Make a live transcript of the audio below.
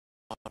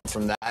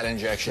from that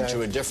injection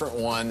to a different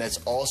one that's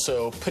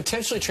also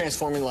potentially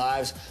transforming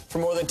lives. For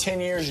more than 10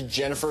 years,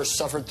 Jennifer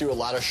suffered through a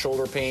lot of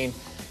shoulder pain.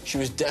 She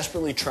was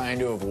desperately trying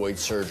to avoid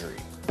surgery.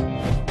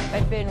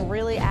 I've been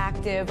really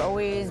active,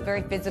 always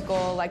very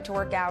physical, like to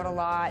work out a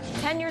lot.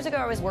 10 years ago,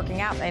 I was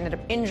working out. I ended up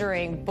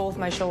injuring both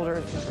my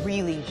shoulders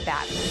really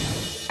badly.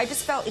 I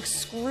just felt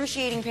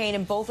excruciating pain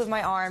in both of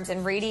my arms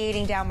and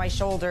radiating down my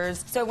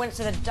shoulders. So I went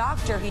to the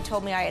doctor. He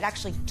told me I had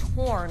actually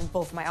torn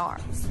both my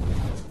arms.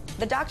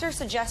 The doctor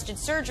suggested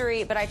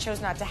surgery, but I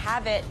chose not to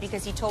have it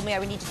because he told me I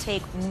would need to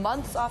take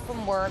months off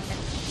from work.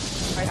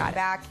 I got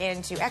back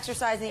into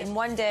exercising, and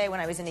one day when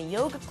I was in a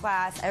yoga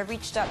class, I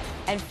reached up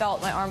and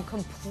felt my arm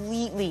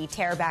completely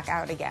tear back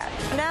out again.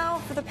 Now,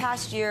 for the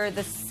past year,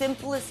 the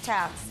simplest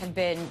tasks have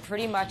been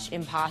pretty much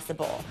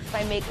impossible. If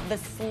I make the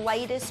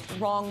slightest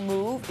wrong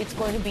move, it's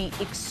going to be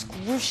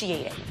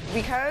excruciating.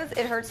 Because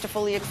it hurts to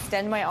fully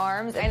extend my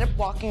arms, I end up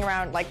walking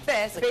around like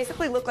this. I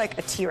basically look like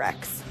a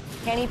T-Rex.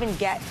 Can't even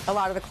get a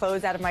lot of the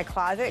clothes out of my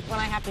closet. When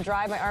I have to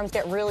drive, my arms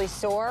get really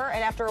sore,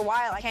 and after a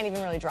while, I can't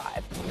even really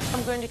drive.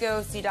 I'm going to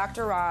go see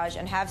Dr. Raj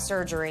and have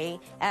surgery,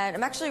 and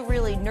I'm actually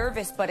really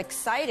nervous but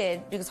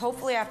excited because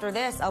hopefully after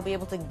this, I'll be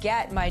able to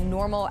get my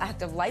normal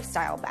active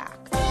lifestyle back.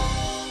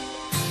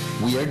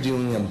 We are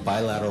doing a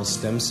bilateral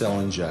stem cell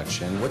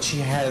injection. What she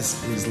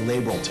has is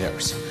labral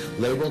tears.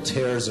 Labral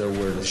tears are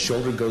where the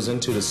shoulder goes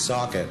into the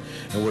socket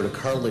and where the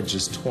cartilage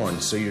is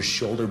torn, so your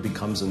shoulder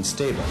becomes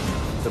unstable.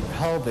 The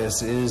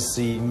pelvis is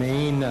the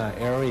main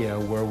area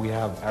where we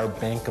have our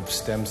bank of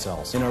stem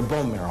cells in our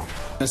bone marrow.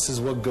 This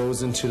is what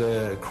goes into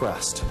the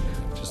crest.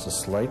 Just a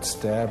slight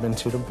stab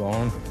into the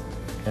bone.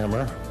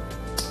 Hammer.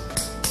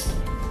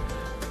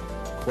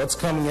 What's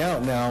coming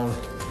out now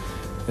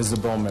is the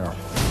bone marrow.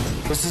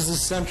 This is a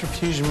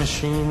centrifuge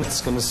machine.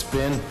 It's going to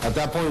spin. At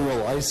that point,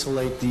 we'll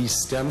isolate these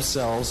stem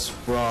cells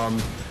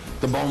from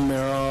the bone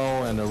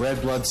marrow and the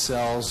red blood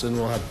cells, and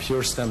we'll have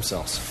pure stem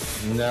cells.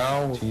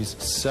 Now he's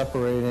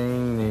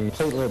separating the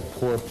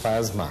platelet-poor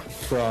plasma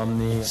from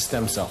the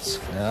stem cells.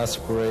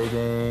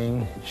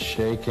 Aspirating,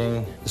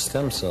 shaking the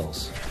stem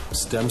cells.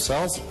 Stem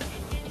cells,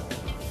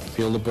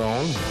 feel the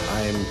bone.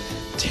 I'm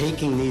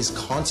taking these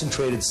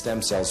concentrated stem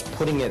cells,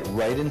 putting it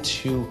right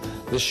into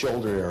the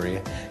shoulder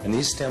area, and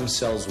these stem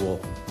cells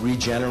will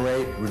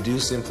regenerate,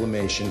 reduce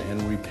inflammation,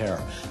 and repair.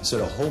 So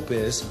the hope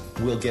is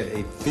we'll get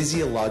a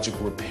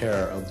physiological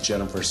repair of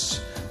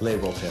Jennifer's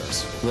labral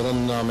tears. Little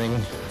numbing.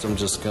 So I'm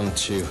just going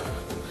to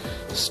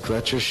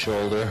stretch your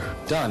shoulder.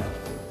 Done.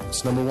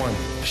 It's number one.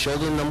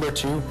 Shoulder number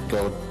two,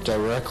 go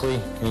directly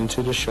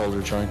into the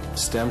shoulder joint.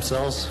 Stem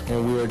cells,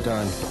 and we are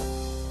done.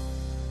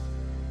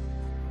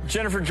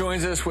 Jennifer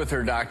joins us with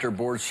her doctor,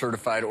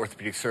 board-certified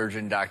orthopedic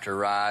surgeon, Dr.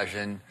 Raj.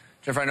 And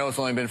Jennifer, I know it's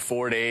only been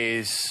 4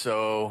 days,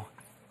 so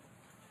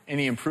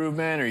any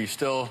improvement? Are you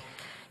still...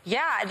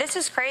 Yeah, this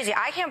is crazy.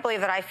 I can't believe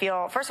that I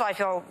feel, first of all, I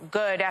feel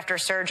good after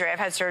surgery. I've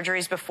had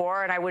surgeries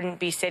before and I wouldn't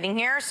be sitting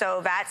here,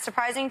 so that's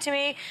surprising to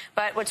me.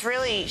 But what's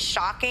really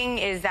shocking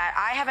is that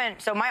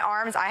my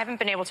arms, I haven't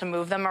been able to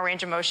move them or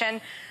range of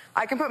motion.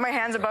 I can put my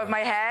hands above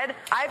my head.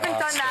 I haven't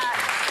done that.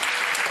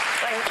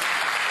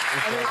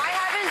 I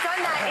haven't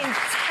done that in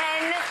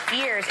 10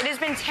 years. It has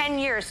been 10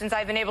 years since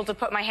I've been able to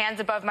put my hands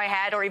above my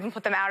head or even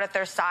put them out at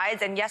their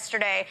sides. And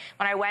yesterday,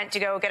 when I went to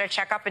go get a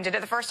checkup and did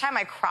it the first time,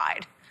 I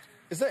cried.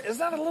 Is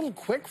that a little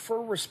quick for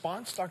a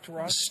response, Dr.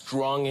 Ross?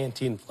 Strong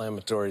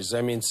anti-inflammatories.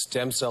 I mean,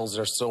 stem cells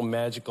are so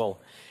magical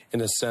in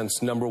a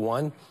sense. Number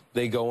one,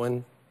 they go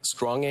in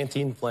strong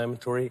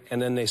anti-inflammatory,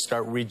 and then they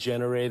start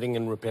regenerating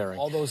and repairing.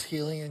 All those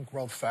healing and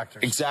growth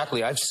factors.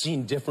 Exactly. I've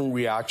seen different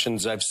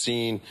reactions. I've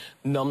seen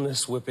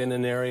numbness within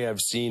an area. I've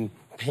seen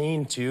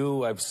pain,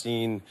 too. I've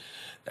seen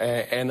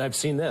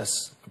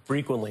this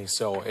frequently,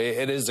 so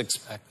it is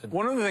expected.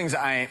 One of the things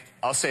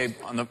I'll say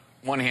on the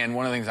one hand,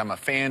 one of the things I'm a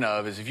fan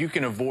of is if you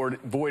can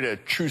avoid a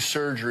true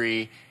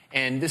surgery,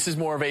 and this is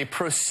more of a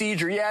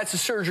procedure. Yeah, it's a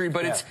surgery,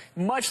 but it's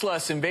much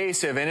less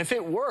invasive, and if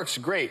it works,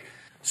 great.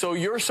 So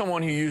you're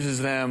someone who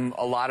uses them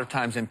a lot of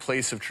times in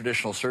place of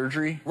traditional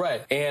surgery?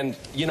 Right. And,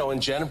 you know, in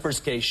Jennifer's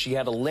case, she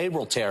had a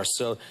labral tear.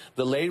 So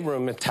the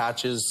labrum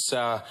attaches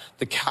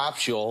the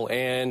capsule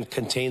and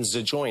contains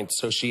the joint.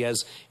 So she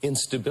has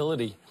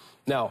instability.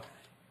 Now,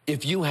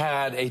 if you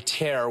had a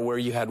tear where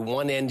you had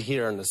one end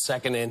here and the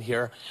second end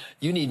here,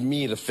 you need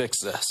me to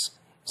fix this.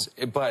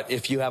 But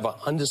if you have an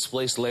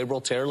undisplaced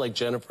labral tear like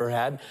Jennifer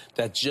had,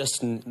 that's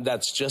just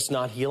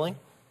not healing,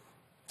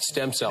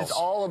 stem cells. It's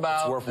all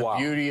about the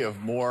beauty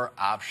of more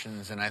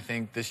options, and I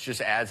think this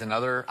just adds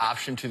another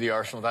option to the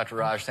arsenal. Dr.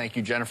 Raj, thank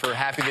you, Jennifer.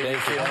 Happy that you're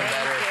feeling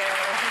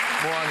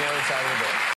better. More on the other side of the break.